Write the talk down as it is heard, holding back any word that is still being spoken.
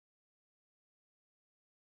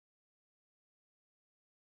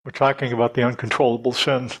We're talking about the uncontrollable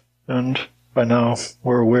sin, and by now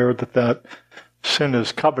we're aware that sin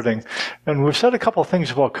is coveting. And we've said a couple of things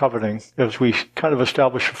about coveting as we kind of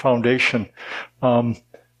establish a foundation. Number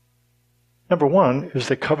one is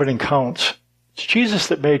that coveting counts. It's Jesus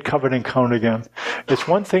that made coveting count again. It's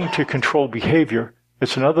one thing to control behavior.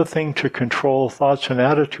 It's another thing to control thoughts and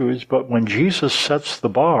attitudes, but when Jesus sets the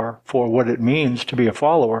bar for what it means to be a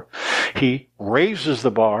follower, he raises the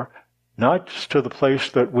bar, not just to the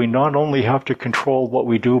place that we not only have to control what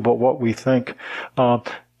we do, but what we think.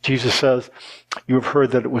 Jesus says, "You have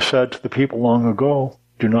heard that it was said to the people long ago,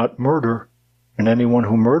 do not murder, and anyone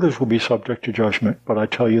who murders will be subject to judgment. But I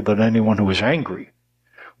tell you that anyone who is angry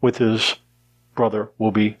with his brother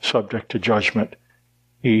will be subject to judgment."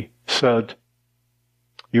 He said,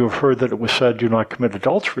 "You have heard that it was said, do not commit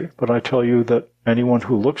adultery, but I tell you that anyone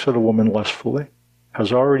who looks at a woman lustfully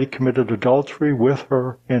has already committed adultery with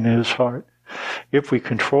her in his heart." If we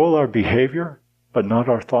control our behavior, but not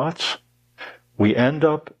our thoughts, we end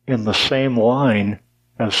up in the same line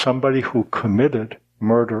as somebody who committed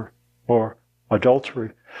murder or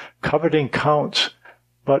adultery. Coveting counts,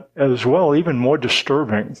 but as well, even more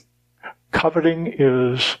disturbing, coveting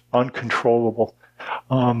is uncontrollable.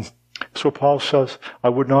 So Paul says, "I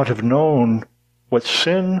would not have known what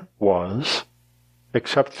sin was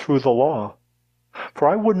except through the law. For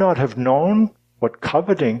I would not have known what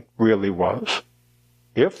coveting really was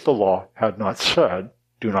if the law had not said,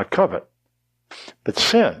 do not covet. But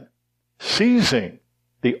sin, seizing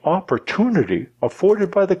the opportunity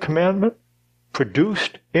afforded by the commandment,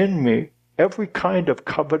 produced in me every kind of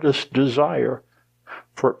covetous desire.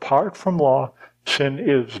 For apart from law, sin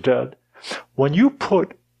is dead." When you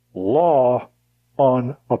put law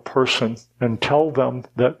on a person and tell them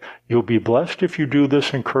that you'll be blessed if you do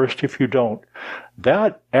this and cursed if you don't,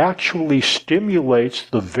 that actually stimulates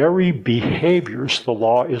the very behaviors the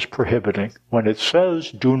law is prohibiting. When it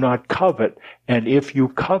says, do not covet, and if you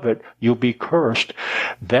covet, you'll be cursed,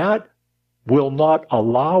 that will not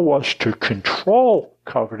allow us to control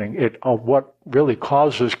coveting. What really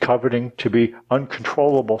causes coveting to be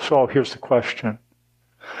uncontrollable. So here's the question.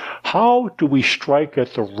 How do we strike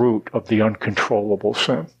at the root of the uncontrollable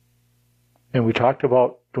sin? And we talked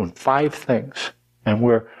about doing 5 things. And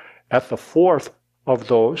we're at the 4th of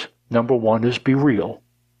those. Number 1 is be real.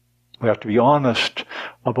 We have to be honest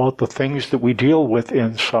about the things that we deal with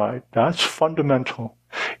inside. That's fundamental.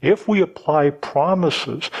 If we apply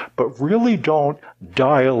promises, but really don't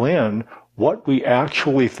dial in what we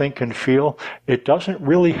actually think and feel, it doesn't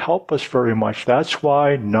really help us very much. That's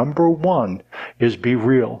why number 1 is be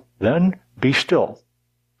real. Then be still.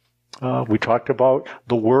 We talked about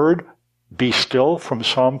the word be still from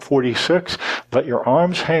Psalm 46. Let your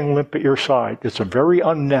arms hang limp at your side. It's a very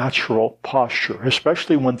unnatural posture,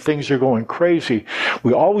 especially when things are going crazy.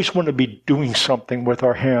 We always want to be doing something with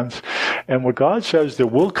our hands. And what God says, there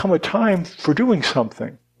will come a time for doing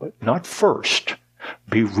something, but not first.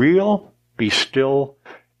 Be real, be still,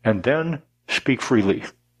 and then speak freely.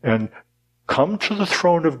 And come to the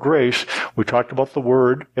throne of grace. We talked about the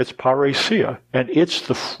word, it's parousia, and it's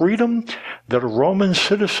the freedom that a Roman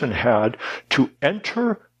citizen had to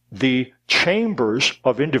enter the chambers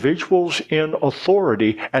of individuals in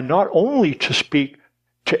authority, and not only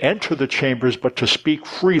to enter the chambers, but to speak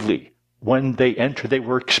freely when they enter. They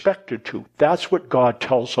were expected to. That's what God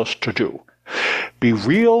tells us to do. Be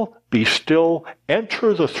real, be still,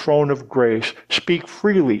 enter the throne of grace, speak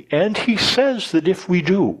freely. And he says that if we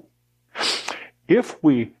do, if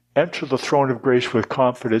we enter the throne of grace with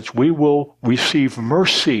confidence, we will receive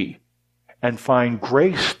mercy and find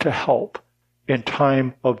grace to help in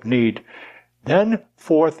time of need. Then,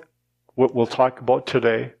 4th, what we'll talk about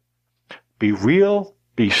today, be real,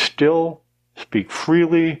 be still, speak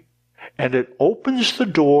freely, and it opens the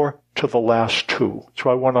door to the last 2. So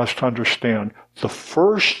I want us to understand the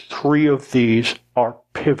first 3 of these are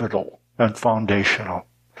pivotal and foundational.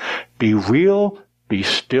 Be real, be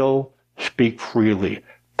still, speak freely.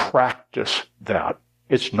 Practice that.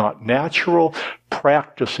 It's not natural.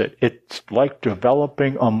 Practice it. It's like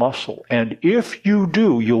developing a muscle. And if you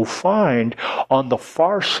do, you'll find on the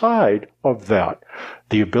far side of that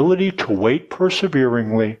the ability to wait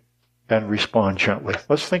perseveringly and respond gently.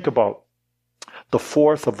 Let's think about the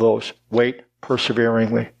 4th of those. Wait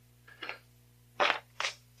perseveringly.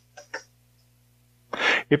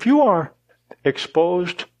 If you are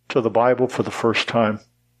exposed to the Bible for the first time,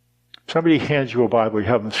 somebody hands you a Bible, you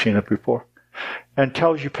haven't seen it before, and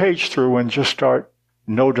tells you page through and just start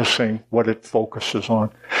noticing what it focuses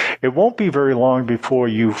on. It won't be very long before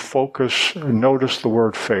you notice the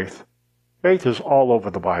word faith. Faith is all over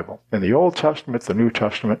the Bible, in the Old Testament, the New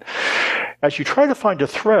Testament. As you try to find a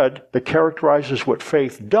thread that characterizes what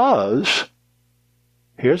faith does,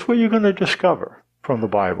 here's what you're going to discover from the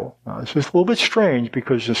Bible. Now, this is a little bit strange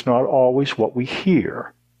because it's not always what we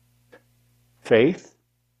hear. Faith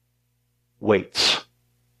waits.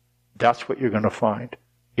 That's what you're going to find.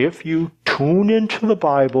 If you tune into the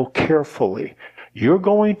Bible carefully, you're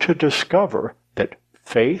going to discover that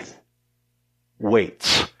faith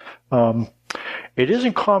waits. It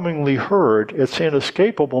isn't commonly heard. It's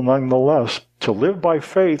inescapable nonetheless. To live by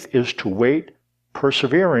faith is to wait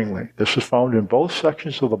perseveringly. This is found in both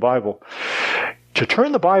sections of the Bible. To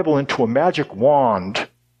turn the Bible into a magic wand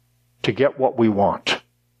to get what we want.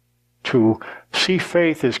 To see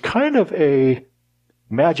faith as kind of a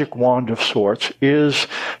magic wand of sorts is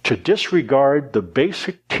to disregard the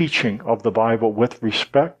basic teaching of the Bible with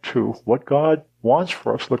respect to what God wants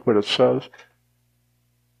for us. Look what it says.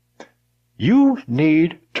 You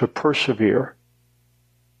need to persevere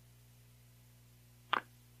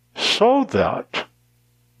so that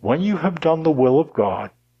when you have done the will of God,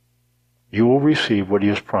 you will receive what he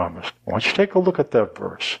has promised. I want you to take a look at that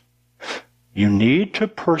verse. You need to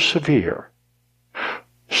persevere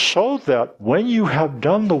so that when you have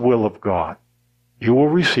done the will of God, you will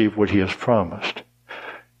receive what he has promised.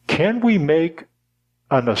 Can we make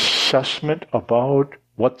an assessment about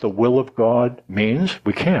what the will of God means?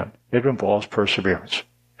 We can. It involves perseverance.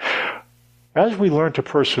 As we learn to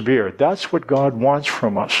persevere, that's what God wants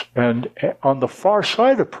from us. And on the far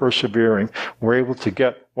side of persevering, we're able to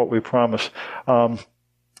get what we promise.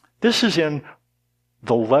 This is in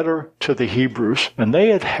the letter to the Hebrews, and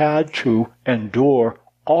they had to endure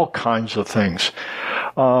all kinds of things.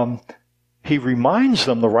 He reminds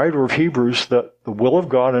them, the writer of Hebrews, that the will of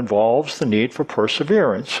God involves the need for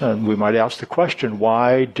perseverance. And we might ask the question,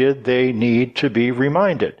 why did they need to be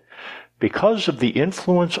reminded? Because of the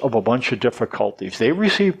influence of a bunch of difficulties. They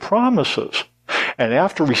received promises. And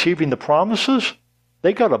after receiving the promises,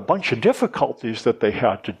 they got a bunch of difficulties that they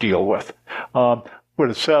had to deal with. What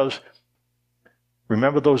it says,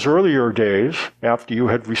 remember those earlier days after you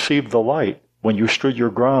had received the light, when you stood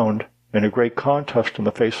your ground in a great contest in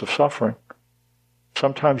the face of suffering.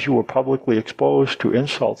 Sometimes you were publicly exposed to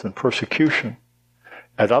insult and persecution.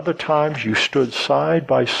 At other times you stood side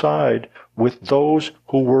by side with those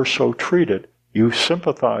who were so treated. You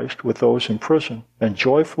sympathized with those in prison and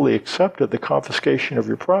joyfully accepted the confiscation of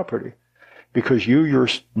your property because you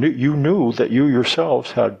knew that you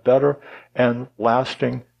yourselves had better and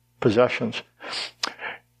lasting possessions.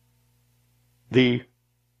 The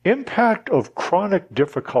impact of chronic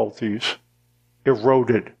difficulties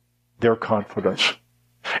eroded their confidence.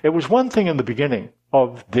 It was one thing in the beginning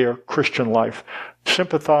of their Christian life.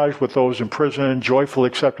 Sympathized with those in prison, joyfully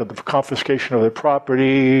accepted the confiscation of their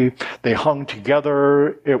property. They hung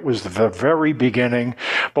together. It was the very beginning.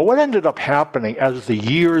 But what ended up happening as the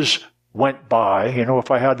years went by,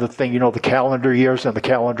 if I had the thing, the calendar years and the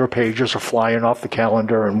calendar pages are flying off the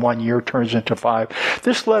calendar and 1 year turns into 5.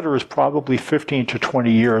 This letter is probably 15 to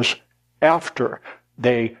 20 years after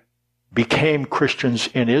they became Christians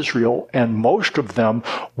in Israel, and most of them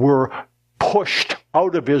were pushed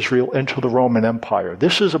out of Israel into the Roman Empire.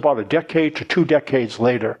 This is about a decade to 2 decades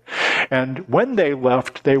later. And when they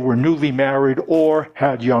left, they were newly married or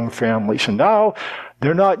had young families. And now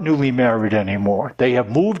they're not newly married anymore. They have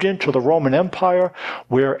moved into the Roman Empire,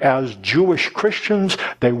 where as Jewish Christians,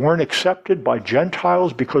 they weren't accepted by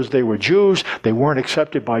Gentiles because they were Jews. They weren't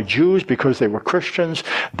accepted by Jews because they were Christians.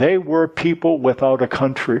 They were people without a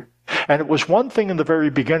country. And it was one thing in the very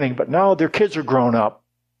beginning, but now their kids are grown up.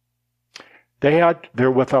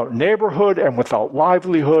 They're without neighborhood and without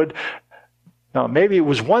livelihood. Now, maybe it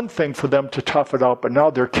was one thing for them to tough it out, but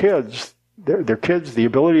now their kids, the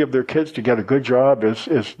ability of their kids to get a good job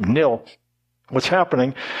is nil. What's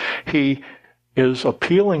happening? He is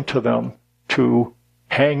appealing to them to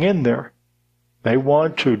hang in there. They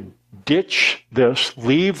want to ditch this,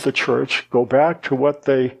 leave the church, go back to what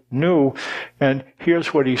they knew. And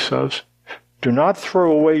here's what he says. Do not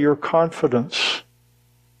throw away your confidence.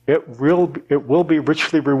 It will be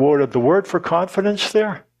richly rewarded. The word for confidence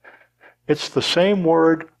there, it's the same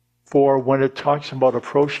word for when it talks about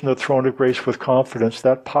approaching the throne of grace with confidence.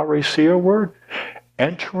 That parousia word,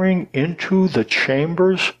 entering into the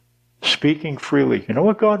chambers, speaking freely. You know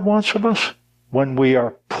what God wants of us? When we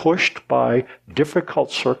are pushed by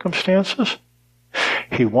difficult circumstances,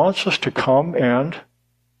 he wants us to come and,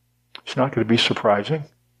 it's not going to be surprising,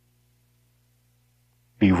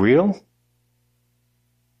 be real,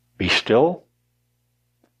 be still,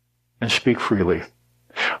 and speak freely.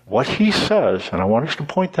 What he says, and I want us to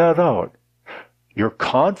point that out, Your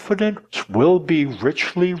confidence will be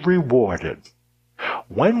richly rewarded.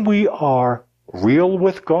 When we are real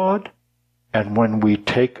with God, and when we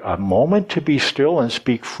take a moment to be still and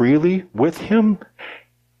speak freely with Him,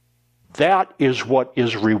 that is what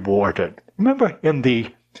is rewarded. Remember in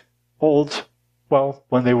the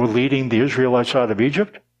when they were leading the Israelites out of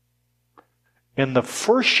Egypt? In the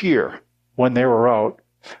first year when they were out,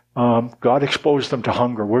 God exposed them to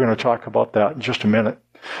hunger. We're going to talk about that in just a minute.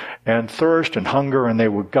 And thirst and hunger, and they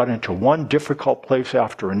got into one difficult place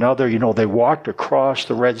after another. They walked across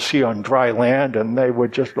the Red Sea on dry land, and they were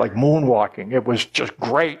just like moonwalking. It was just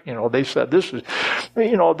great. They said, this is,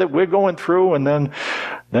 that we're going through, and then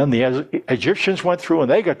the Egyptians went through,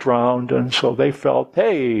 and they got drowned, and so they felt,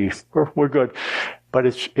 hey, we're good. But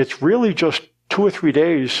it's really just 2 or 3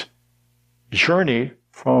 days journey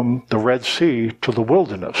from the Red Sea to the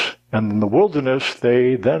wilderness. And in the wilderness,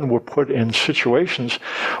 they then were put in situations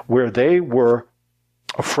where they were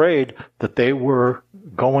afraid that they were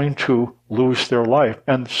going to lose their life.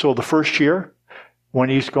 And so the first year, when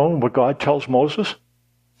he's going, what God tells Moses,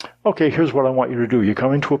 okay, here's what I want you to do. You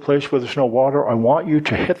come into a place where there's no water. I want you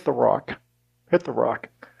to hit the rock. Hit the rock.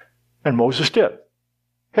 And Moses did.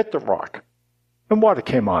 Hit the rock. And water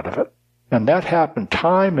came out of it. And that happened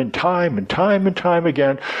time and time and time and time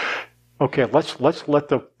again. Okay, let's let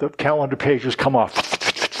the calendar pages come off.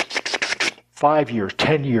 5 years,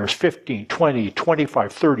 10 years, 15, 20,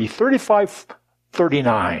 25, 30, 35,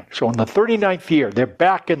 39. So in the 39th year, they're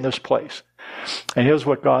back in this place. And here's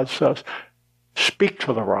what God says. Speak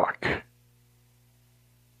to the rock,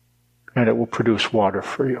 and it will produce water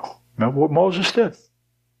for you. Remember what Moses did?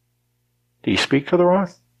 Did he speak to the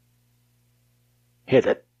rock? Hit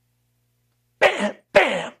it. Bam,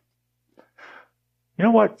 bam. You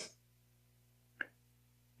know what?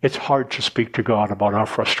 It's hard to speak to God about our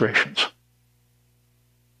frustrations.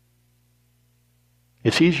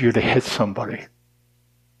 It's easier to hit somebody.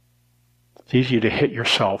 It's easier to hit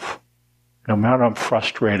yourself. No matter I'm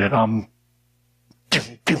frustrated,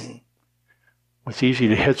 it's easy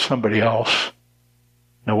to hit somebody else.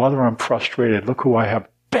 No whether I'm frustrated, look who I have,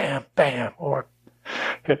 bam, bam, or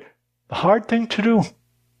hit. The hard thing to do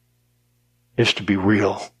is to be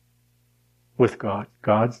real with God.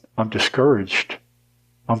 God, I'm discouraged.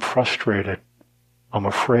 I'm frustrated. I'm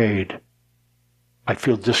afraid. I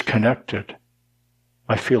feel disconnected.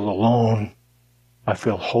 I feel alone. I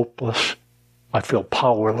feel hopeless. I feel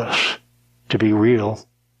powerless. To be real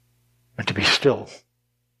and to be still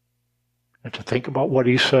and to think about what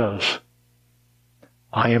he says.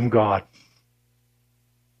 I am God.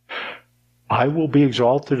 I will be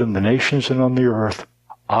exalted in the nations and on the earth.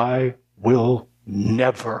 I will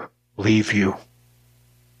never leave you.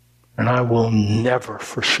 And I will never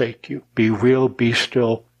forsake you. Be real, be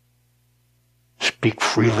still. Speak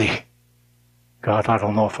freely. God, I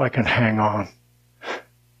don't know if I can hang on.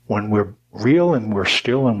 When we're real and we're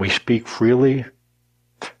still and we speak freely,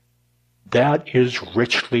 that is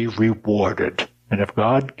richly rewarded. And if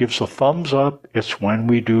God gives a thumbs up, it's when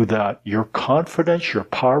we do that. Your confidence, your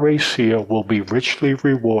parousia will be richly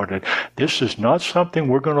rewarded. This is not something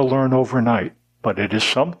we're going to learn overnight, but it is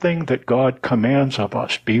something that God commands of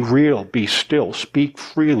us. Be real, be still, speak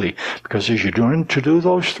freely. Because as you're doing to do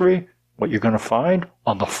those three, what you're going to find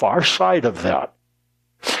on the far side of that,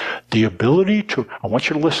 the ability to, I want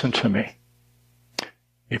you to listen to me.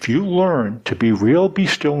 If you learn to be real, be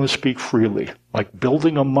still, and speak freely, like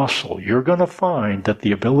building a muscle, you're going to find that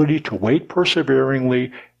the ability to wait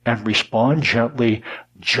perseveringly and respond gently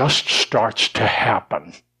just starts to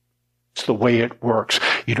happen. It's the way it works.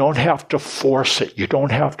 You don't have to force it. You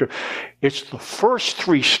don't have to. It's the first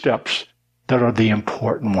 3 steps that are the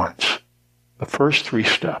important ones. The first 3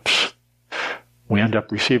 steps. We end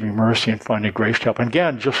up receiving mercy and finding grace to help. And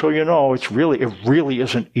again, just so you know, it really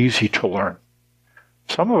isn't easy to learn.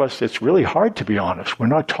 Some of us, it's really hard to be honest. We're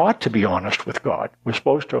not taught to be honest with God. We're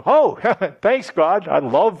supposed to, thanks God, I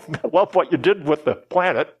love what you did with the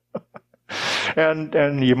planet.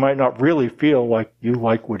 and you might not really feel like you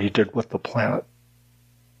like what he did with the planet.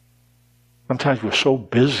 Sometimes we're so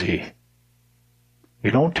busy,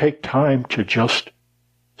 we don't take time to just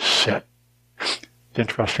sit. It's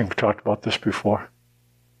interesting, we talked about this before.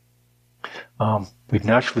 We'd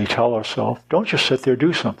naturally tell ourselves, don't just sit there,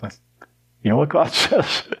 do something. You know what God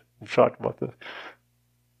says? We've talked about this.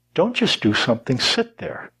 Don't just do something, sit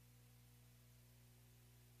there.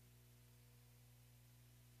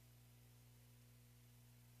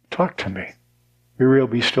 Talk to me. Be real,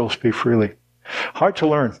 be still, speak freely. Hard to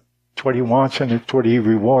learn. It's what he wants and it's what he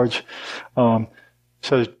rewards.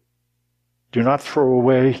 Says, do not throw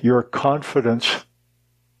away your confidence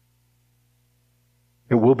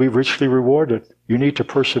it will be richly rewarded. You need to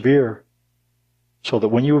persevere so that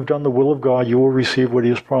when you have done the will of God, you will receive what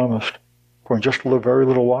he has promised. For in just a very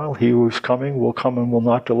little while, he who is coming will come and will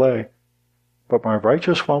not delay. But my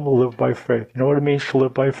righteous one will live by faith. You know what it means to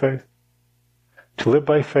live by faith? To live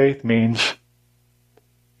by faith means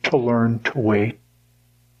to learn to wait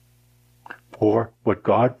for what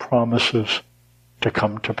God promises to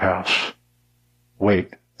come to pass.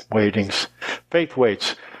 Waitings. Faith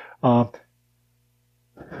waits.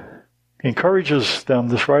 Encourages them,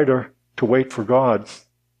 this writer, to wait for God.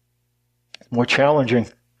 More challenging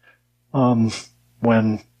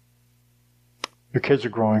when your kids are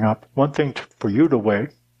growing up. One thing for you to wait,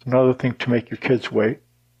 another thing to make your kids wait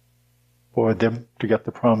for them to get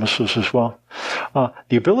the promises as well.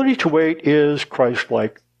 The ability to wait is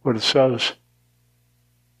Christ-like, what it says.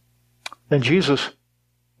 Then Jesus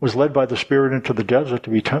was led by the Spirit into the desert to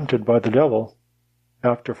be tempted by the devil.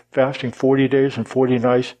 After fasting 40 days and 40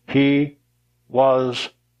 nights, he was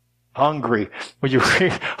hungry. When you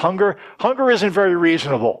read hunger isn't very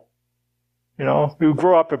reasonable. You know, you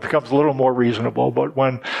grow up, it becomes a little more reasonable. But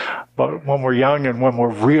when we're young and when we're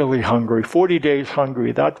really hungry, 40 days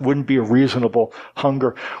hungry, that wouldn't be a reasonable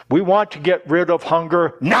hunger. We want to get rid of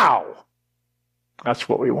hunger now. That's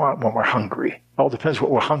what we want when we're hungry. It all depends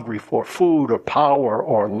what we're hungry for, food or power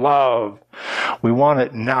or love. We want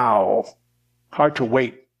it now. Hard to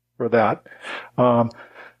wait for that.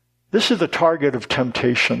 This is the target of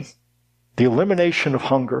temptation, the elimination of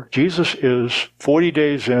hunger. Jesus is 40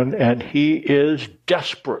 days in, and he is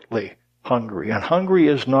desperately hungry. And hungry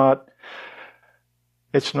is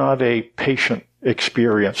it's not a patient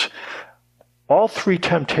experience. All three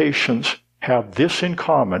temptations have this in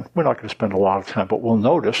common. We're not going to spend a lot of time, but we'll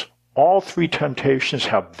notice all three temptations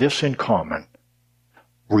have this in common.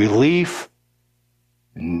 Relief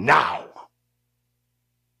now.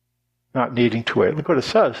 Not needing to wait. Look what it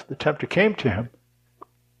says. The tempter came to him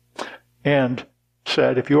and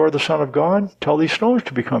said, if you are the Son of God, tell these stones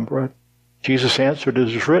to become bread. Jesus answered, it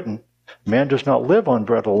is written, man does not live on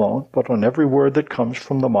bread alone, but on every word that comes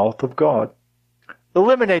from the mouth of God.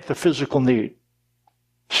 Eliminate the physical need.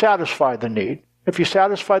 Satisfy the need. If you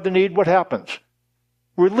satisfy the need, what happens?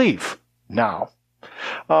 Relief now.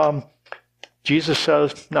 Jesus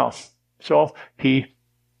says no. So he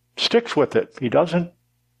sticks with it. He doesn't.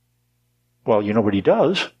 Well, you know what he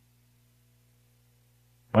does?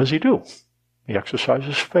 What does he do? He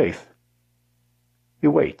exercises faith. He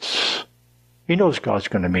waits. He knows God's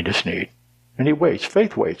going to meet his need. And he waits.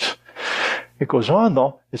 Faith waits. It goes on,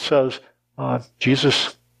 though. It says,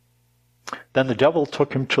 Jesus, then the devil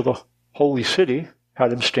took him to the holy city,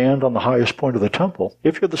 had him stand on the highest point of the temple.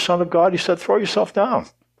 If you're the Son of God, he said, throw yourself down.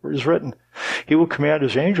 For it is written, he will command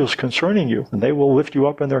his angels concerning you, and they will lift you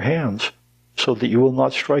up in their hands, so that you will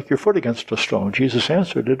not strike your foot against a stone. Jesus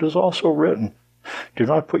answered, it is also written, do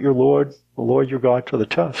not put the Lord your God to the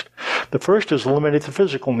test. The first is eliminate the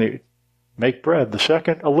physical need. Make bread. The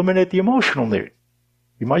second, eliminate the emotional need.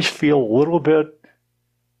 You might feel a little bit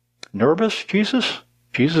nervous,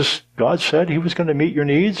 God said he was going to meet your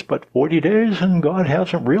needs, but 40 days and God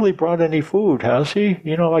hasn't really brought any food, has he?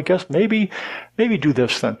 You know, I guess maybe do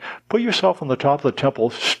this then. Put yourself on the top of the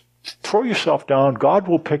temple, throw yourself down, God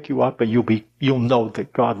will pick you up, and you'll know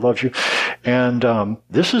that God loves you. And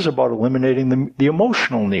this is about eliminating the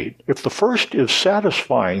emotional need. If the first is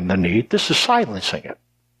satisfying the need, this is silencing it.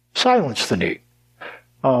 Silence the need.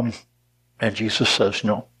 And Jesus says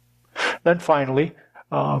no. Then finally,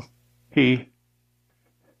 here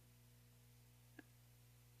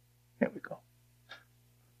we go.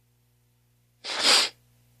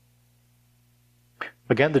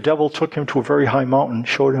 Again, the devil took him to a very high mountain,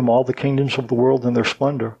 showed him all the kingdoms of the world and their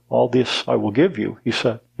splendor. All this I will give you, he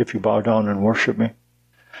said, if you bow down and worship me.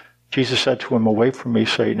 Jesus said to him, away from me,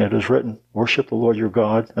 Satan, it is written, worship the Lord your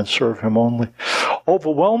God and serve him only.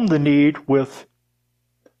 Overwhelm the need with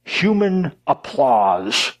human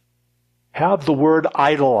applause. Have the word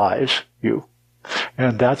idolize you.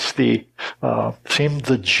 And that's seems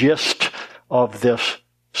the gist of this.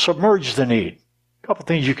 Submerge the need. A couple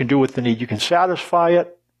things you can do with the need. You can satisfy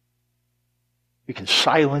it. You can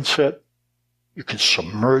silence it. You can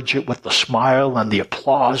submerge it with the smile and the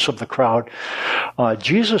applause of the crowd.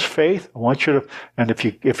 Jesus' faith, I want you to, and if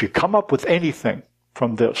you come up with anything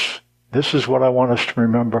from this is what I want us to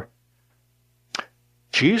remember.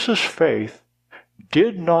 Jesus' faith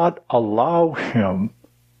did not allow him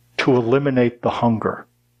to eliminate the hunger.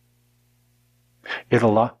 It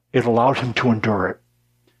allowed him to endure it.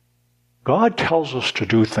 God tells us to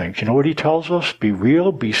do things. You know what he tells us? Be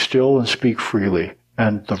real, be still, and speak freely.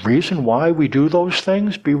 And the reason why we do those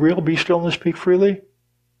things, be real, be still, and speak freely,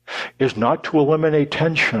 is not to eliminate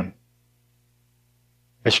tension.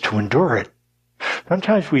 It's to endure it.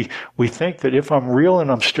 Sometimes we think that if I'm real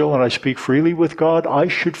and I'm still and I speak freely with God, I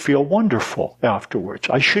should feel wonderful afterwards.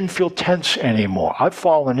 I shouldn't feel tense anymore. I've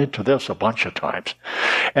fallen into this a bunch of times.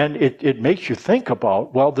 And it makes you think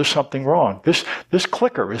about, well, there's something wrong. This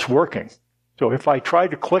clicker is working. So if I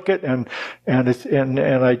tried to click it and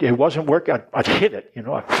it wasn't working, I'd hit it,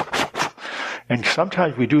 And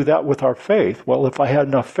sometimes we do that with our faith. Well, if I had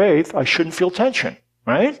enough faith, I shouldn't feel tension,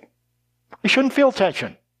 right? I shouldn't feel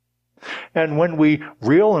tension. And when we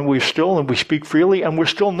reel and we're still and we speak freely and we're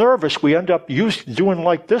still nervous, we end up doing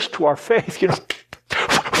like this to our faith,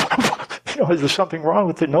 Is there something wrong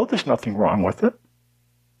with it? No, there's nothing wrong with it.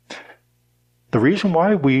 The reason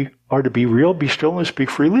why we are to be real, be still, and speak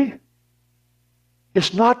freely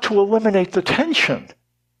is not to eliminate the tension.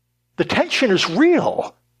 The tension is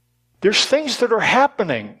real. There's things that are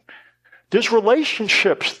happening. There's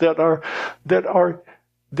relationships that are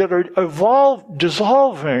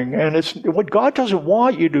dissolving, and it's what God doesn't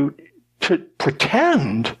want you to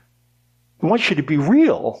pretend. He wants you to be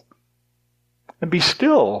real and be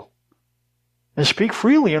still and speak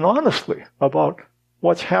freely and honestly about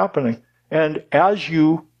what's happening. And as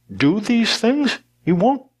you do these things, you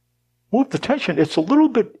won't move the tension. It's a little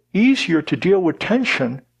bit easier to deal with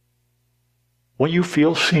tension when you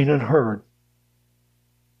feel seen and heard.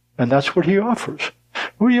 And that's what he offers.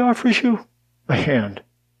 What he offers you? A hand.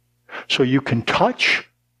 So you can touch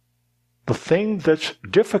the thing that's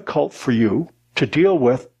difficult for you to deal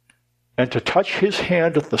with and to touch his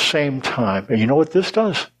hand at the same time. And you know what this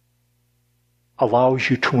does? Allows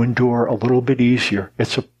you to endure a little bit easier.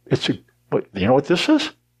 But you know what this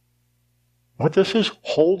is? What this is?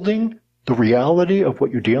 Holding the reality of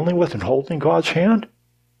what you're dealing with and holding God's hand.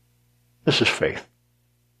 This is faith.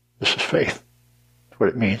 This is faith. That's what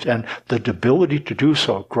it means. And the ability to do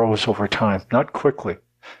so grows over time, not quickly.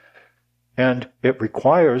 And it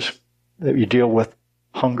requires that you deal with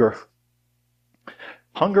hunger.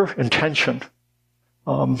 Hunger and tension.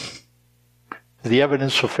 The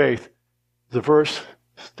evidence of faith. The verse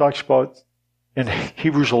talks about in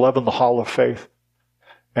Hebrews 11, the hall of faith.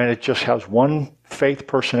 And it just has one faith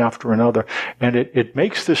person after another. And it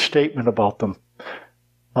makes this statement about them.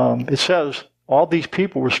 It says, all these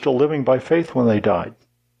people were still living by faith when they died.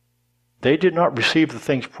 They did not receive the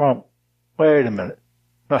things promised. Wait a minute.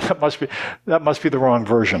 No, that must be the wrong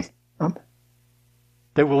version.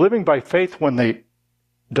 They were living by faith when they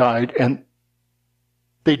died, and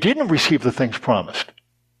they didn't receive the things promised.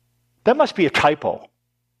 That must be a typo.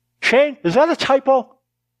 Shane, is that a typo?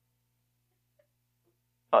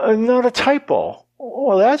 Not a typo.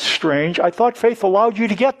 Well, that's strange. I thought faith allowed you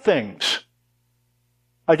to get things.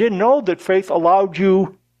 I didn't know that faith allowed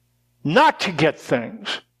you not to get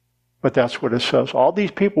things. But that's what it says. All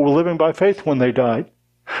these people were living by faith when they died.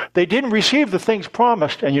 They didn't receive the things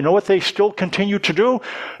promised, and you know what they still continue to do?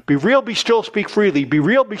 Be real, be still, speak freely. Be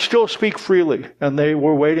real, be still, speak freely. And they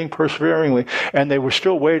were waiting perseveringly, and they were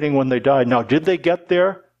still waiting when they died. Now, did they get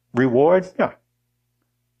their reward? Yeah.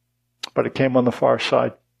 But it came on the far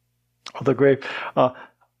side of the grave.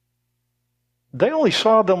 They only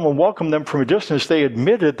saw them and welcomed them from a distance. They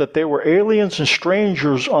admitted that they were aliens and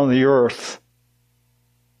strangers on the earth,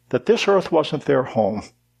 that this earth wasn't their home.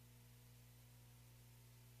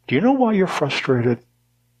 Do you know why you're frustrated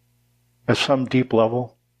at some deep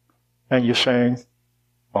level? And you're saying,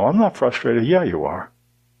 oh, I'm not frustrated. Yeah, you are.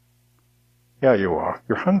 Yeah, you are.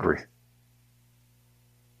 You're hungry.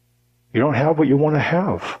 You don't have what you want to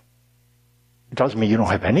have. It doesn't mean you don't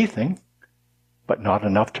have anything, but not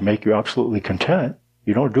enough to make you absolutely content.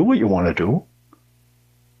 You don't do what you want to do.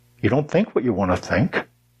 You don't think what you want to think.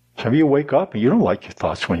 Some of you wake up and you don't like your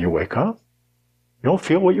thoughts when you wake up. You don't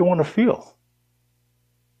feel what you want to feel.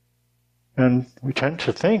 And we tend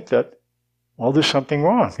to think that, well, there's something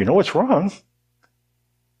wrong. You know what's wrong?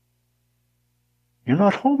 You're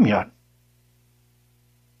not home yet.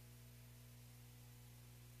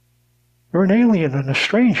 You're an alien and a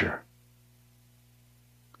stranger.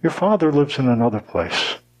 Your Father lives in another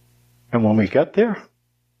place. And when we get there,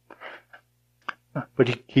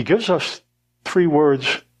 but he gives us 3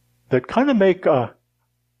 words that kind of make a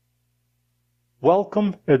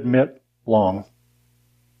welcome, admit, long.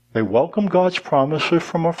 They welcomed God's promises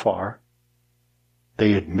from afar.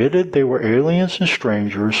 They admitted they were aliens and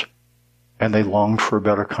strangers, and they longed for a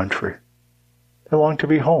better country. They longed to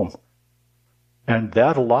be home. And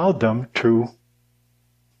that allowed them to,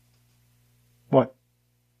 what?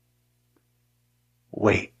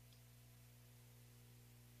 Wait.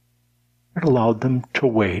 It allowed them to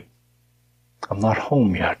wait. I'm not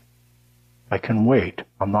home yet. I can wait.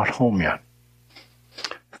 I'm not home yet.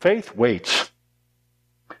 Faith waits.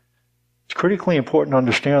 It's critically important to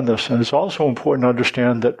understand this, and it's also important to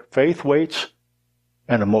understand that faith waits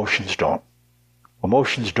and emotions don't.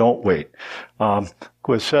 Emotions don't wait.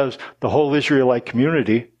 It says the whole Israelite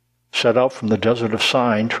community set out from the desert of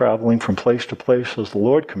Sin, traveling from place to place as the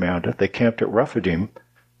Lord commanded. They camped at Rephidim,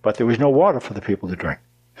 but there was no water for the people to drink.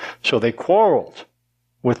 So they quarreled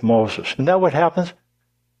with Moses. Isn't that what happens?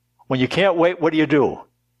 When you can't wait, what do?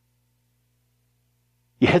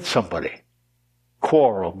 You hit somebody.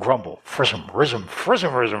 Quarrel, grumble, frism.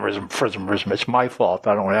 It's my fault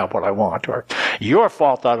I don't have what I want. Or your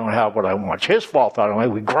fault I don't have what I want. It's his fault I don't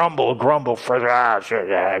have. We grumble, frism.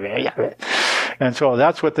 And so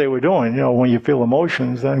that's what they were doing. When you feel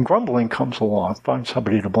emotions, then grumbling comes along. Find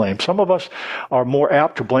somebody to blame. Some of us are more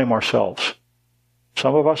apt to blame ourselves.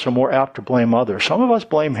 Some of us are more apt to blame others. Some of us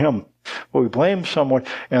blame him. But we blame someone,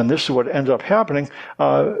 and this is what ends up happening.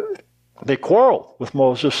 They quarreled with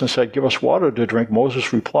Moses and said, give us water to drink.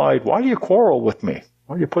 Moses replied, why do you quarrel with me?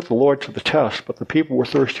 Why do you put the Lord to the test? But the people were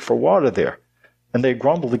thirsty for water there, and they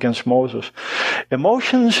grumbled against Moses.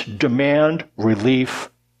 Emotions demand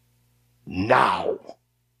relief now.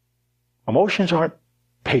 Emotions aren't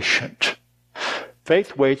patient.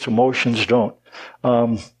 Faith waits, emotions don't.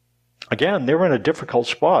 Again, they're in a difficult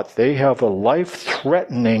spot. They have a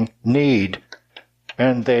life-threatening need,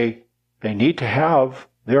 and they need to have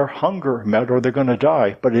their hunger met or they're going to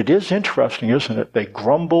die. But it is interesting, isn't it? They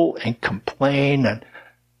grumble and complain. And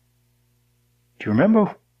do you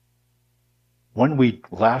remember when we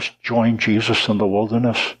last joined Jesus in the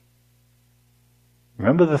wilderness?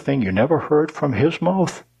 Remember the thing you never heard from his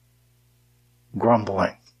mouth?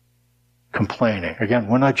 Grumbling, complaining. Again,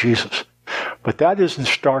 we're not Jesus. But that is in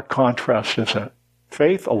stark contrast, isn't it?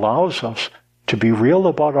 Faith allows us to be real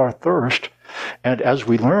about our thirst, and as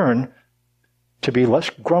we learn, to be less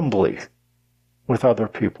grumbly with other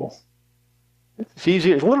people. It's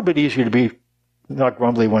a little bit easier to be not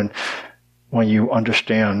grumbly when you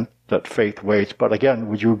understand that faith waits. But again,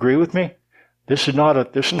 would you agree with me? This is not a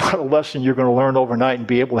lesson you're going to learn overnight and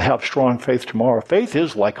be able to have strong faith tomorrow. Faith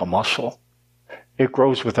is like a muscle. It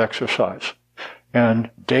grows with exercise. And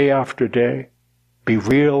day after day, be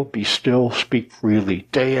real, be still, speak freely.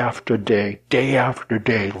 Day after day,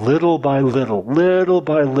 little by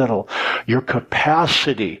little, your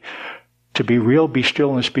capacity to be real, be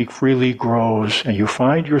still, and speak freely grows. And you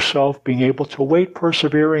find yourself being able to wait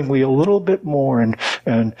perseveringly a little bit more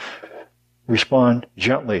and respond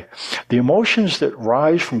gently. The emotions that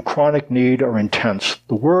rise from chronic need are intense.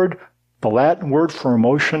 The Latin word for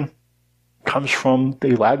emotion comes from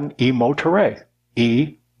the Latin emotere.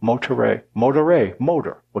 Motor,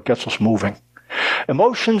 what gets us moving.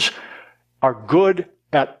 Emotions are good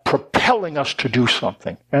at propelling us to do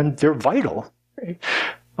something, and they're vital.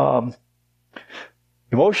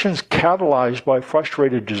 Emotions catalyzed by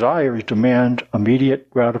frustrated desires demand immediate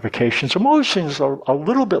gratifications. Emotions are a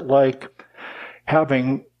little bit like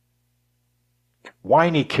having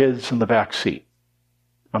whiny kids in the back seat.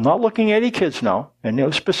 I'm not looking at any kids now,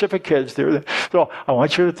 and specific kids. So I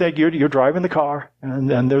want you to think you're driving the car, and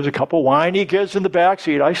then there's a couple whiny kids in the back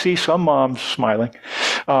seat. I see some moms smiling,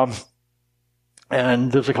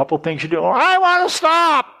 and there's a couple things you do. I want to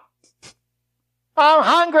stop. I'm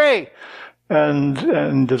hungry,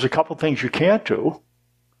 and there's a couple things you can't do.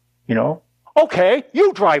 Okay,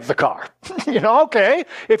 you drive the car. Okay,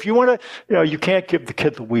 if you want to, you can't give the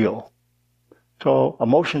kid the wheel. So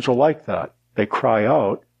emotions are like that. They cry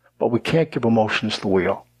out, but we can't give emotions the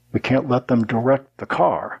wheel. We can't let them direct the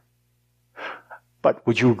car. But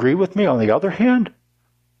would you agree with me, on the other hand,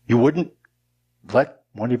 you wouldn't let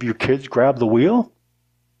one of your kids grab the wheel?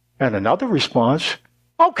 And another response,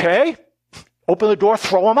 okay, open the door,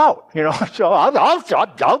 throw them out. So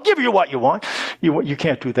I'll give you what you want. You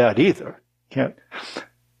can't do that either.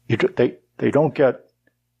 They don't get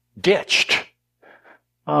ditched.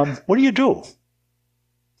 What do you do?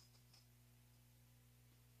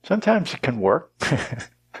 Sometimes it can work.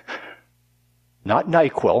 Not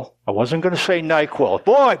NyQuil. I wasn't going to say NyQuil.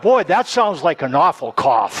 Boy, that sounds like an awful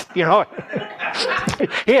cough.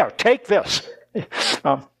 Here, take this.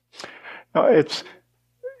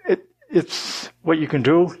 It's what you can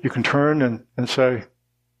do. You can turn and say,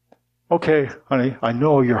 okay, honey, I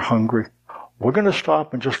know you're hungry. We're going to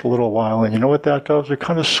stop in just a little while. And you know what that does? It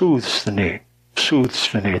kind of soothes the need.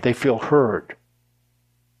 They feel heard.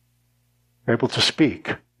 They're able to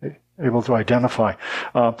speak. Able to identify.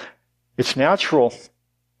 It's natural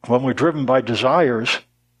when we're driven by desires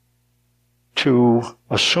to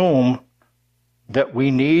assume that we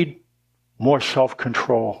need more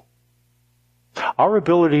self-control. Our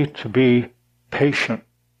ability to be patient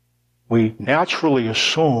we naturally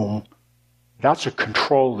assume that's a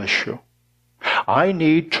control issue. I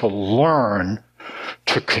need to learn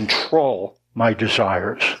to control my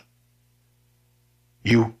desires.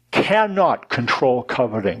 You cannot control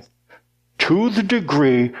coveting to the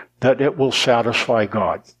degree that it will satisfy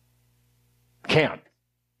God. Can't.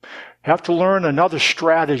 Have to learn another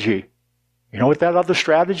strategy. You know what that other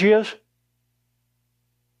strategy is?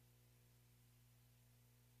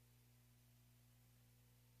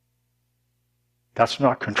 That's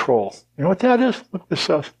not control. You know what that is? Look what this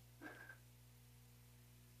says.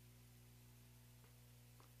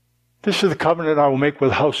 This is the covenant I will make with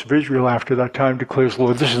the house of Israel after that time, declares the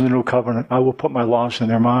Lord. This is the new covenant. I will put my laws in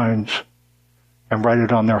their minds and write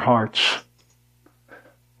it on their hearts.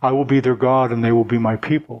 I will be their God, and they will be my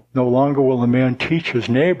people. No longer will a man teach his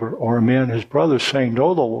neighbor or a man his brother, saying,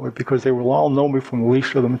 know the Lord, because they will all know me from the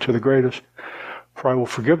least of them to the greatest. For I will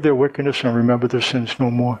forgive their wickedness and remember their sins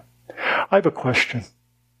no more. I have a question.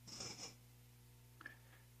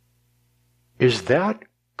 Is that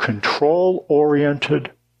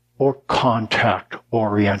control-oriented or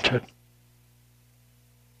contact-oriented?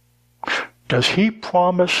 Does he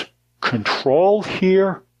promise control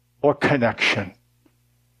here or connection?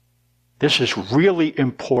 This is really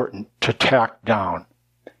important to tack down.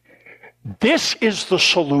 This is the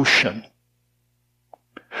solution.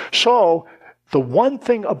 So, the one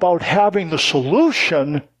thing about having the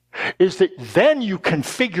solution is that then you can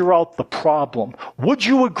figure out the problem. Would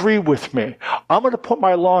you agree with me? I'm going to put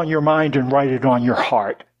my law in your mind and write it on your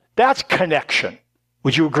heart. That's connection.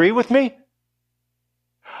 Would you agree with me?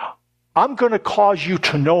 I'm going to cause you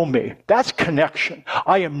to know me. That's connection.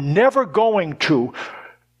 I am never going to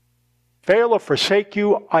fail or forsake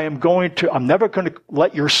you. I'm never going to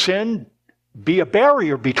let your sin be a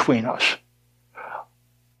barrier between us.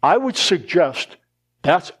 I would suggest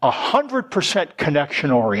that's 100% connection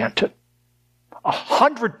oriented.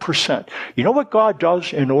 100%. You know what God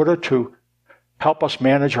does in order to help us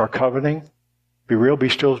manage our coveting? Be real, be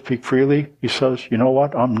still, speak freely. He says, you know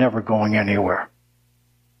what? I'm never going anywhere.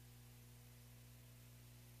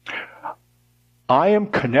 I am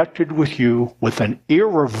connected with you with an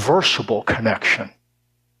irreversible connection.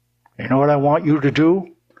 You know what I want you to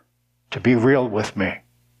do? To be real with me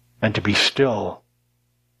and to be still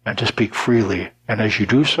and to speak freely. And as you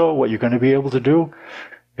do so, what you're going to be able to do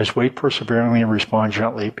is wait perseveringly and respond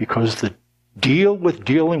gently, because the deal with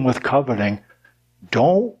dealing with coveting,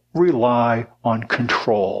 don't rely on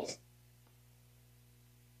control.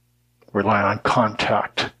 Rely on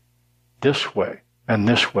contact. This way and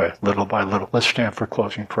this way, little by little. Let's stand for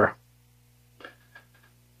closing prayer.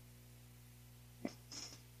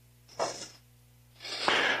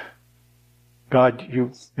 God,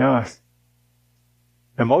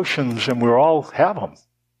 emotions, and we all have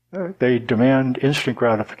them. They demand instant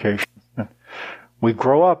gratification. We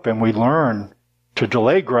grow up and we learn to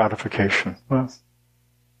delay gratification.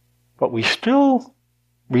 But we still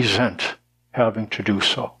resent having to do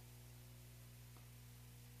so.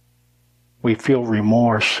 We feel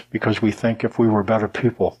remorse because we think if we were better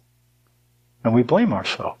people. And we blame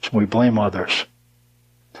ourselves. We blame others.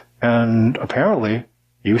 And apparently,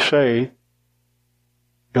 you say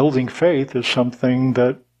building faith is something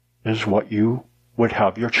that is what you would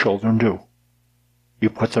have your children do. You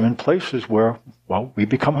put them in places where, well, we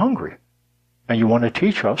become hungry. And you want to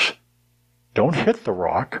teach us, don't hit the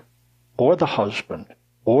rock, or the husband,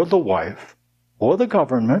 or the wife, or the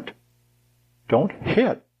government. Don't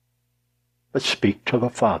hit, but speak to the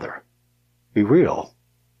Father. Be real.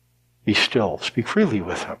 Be still. Speak freely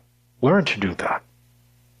with Him. Learn to do that.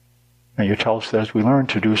 And you tell us that as we learn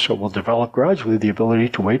to do so, we'll develop gradually the ability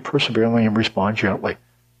to wait perseveringly and respond gently.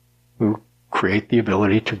 We'll create the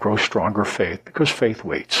ability to grow stronger faith, because faith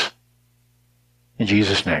waits. In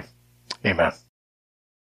Jesus' name, amen.